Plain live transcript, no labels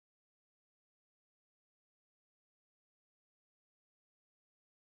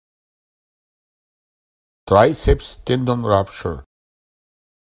Triceps tendon rupture.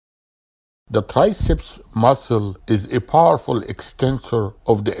 The triceps muscle is a powerful extensor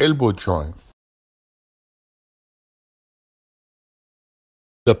of the elbow joint.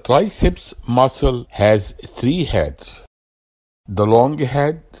 The triceps muscle has three heads: the long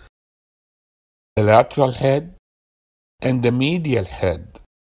head, the lateral head, and the medial head.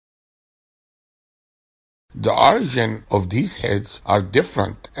 The origin of these heads are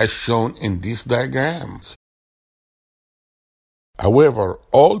different as shown in these diagrams. However,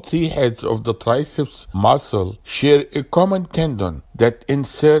 all three heads of the triceps muscle share a common tendon that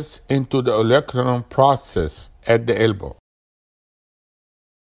inserts into the olecranon process at the elbow.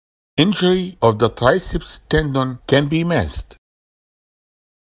 Injury of the triceps tendon can be missed.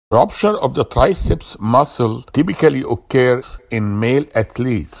 Rupture of the triceps muscle typically occurs in male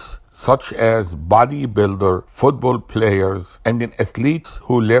athletes, such as bodybuilder, football players, and in athletes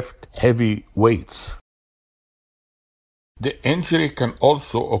who lift heavy weights. The injury can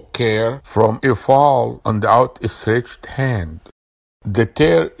also occur from a fall on the outstretched hand. The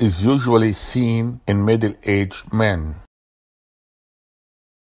tear is usually seen in middle-aged men.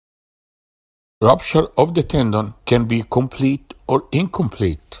 Rupture of the tendon can be complete or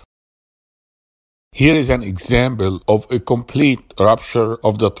incomplete. Here is an example of a complete rupture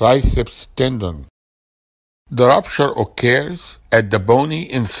of the triceps tendon. The rupture occurs at the bony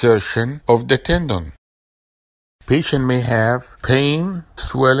insertion of the tendon. Patient may have pain,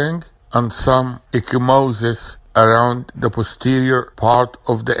 swelling, and some ecchymosis around the posterior part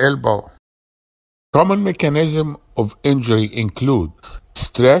of the elbow. Common mechanism of injury includes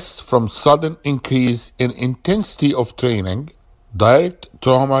stress from sudden increase in intensity of training, direct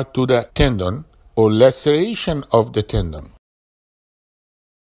trauma to the tendon, or laceration of the tendon.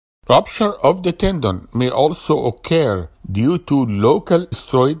 Rupture of the tendon may also occur due to local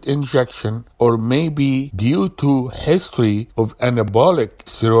steroid injection or may be due to history of anabolic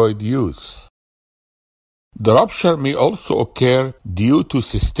steroid use. The rupture may also occur due to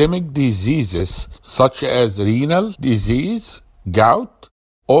systemic diseases such as renal disease, gout,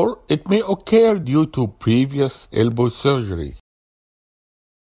 or it may occur due to previous elbow surgery.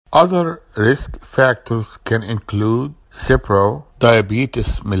 Other risk factors can include Cipro,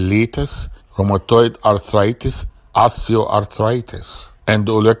 diabetes mellitus, rheumatoid arthritis, osteoarthritis, and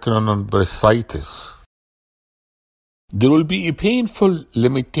olecranon bursitis. There will be a painful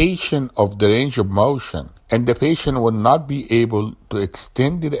limitation of the range of motion, and the patient will not be able to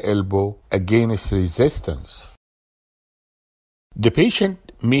extend the elbow against resistance. The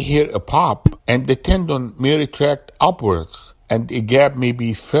patient may hear a pop, and the tendon may retract upwards, and a gap may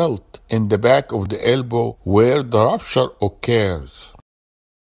be felt in the back of the elbow where the rupture occurs.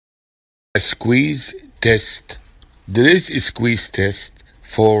 A squeeze test. There is a squeeze test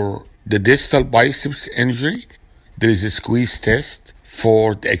for the distal biceps injury. There is a squeeze test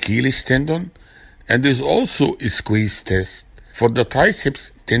for the Achilles tendon, and there is also a squeeze test for the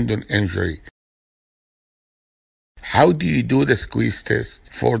triceps tendon injury. How do you do the squeeze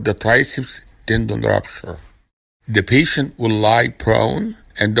test for the triceps tendon rupture? The patient will lie prone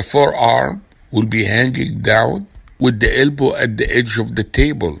and the forearm will be hanging down with the elbow at the edge of the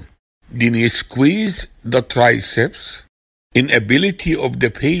table. Then you squeeze the triceps. Inability of the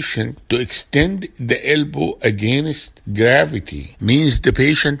patient to extend the elbow against gravity means the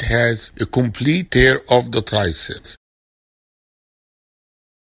patient has a complete tear of the triceps.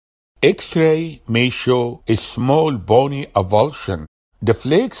 X-ray may show a small bony avulsion. The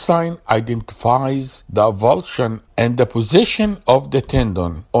flake sign identifies the avulsion and the position of the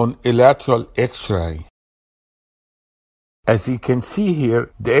tendon on a lateral X-ray. As you can see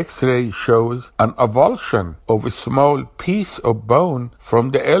here, the X-ray shows an avulsion of a small piece of bone from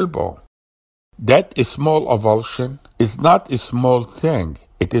the elbow. That small avulsion is not a small thing.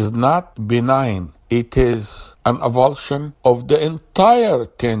 It is not benign. It is an avulsion of the entire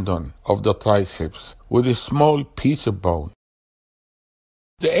tendon of the triceps with a small piece of bone.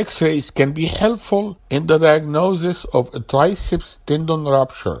 The X-rays can be helpful in the diagnosis of a triceps tendon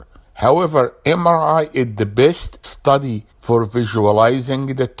rupture. However, MRI is the best study for visualizing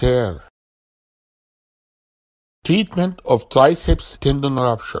the tear. Treatment of triceps tendon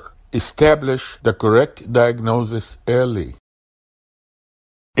rupture. Establish the correct diagnosis early.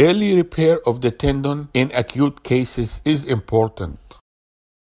 Early repair of the tendon in acute cases is important.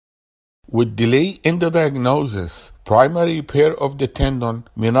 With delay in the diagnosis, primary repair of the tendon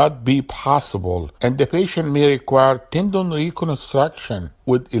may not be possible, and the patient may require tendon reconstruction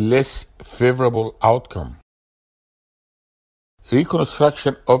with a less favorable outcome.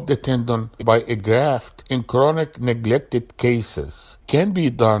 Reconstruction of the tendon by a graft in chronic neglected cases can be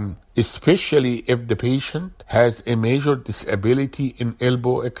done especially if the patient has a major disability in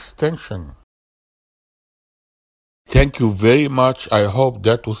elbow extension. Thank you very much. I hope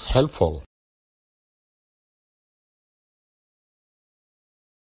that was helpful.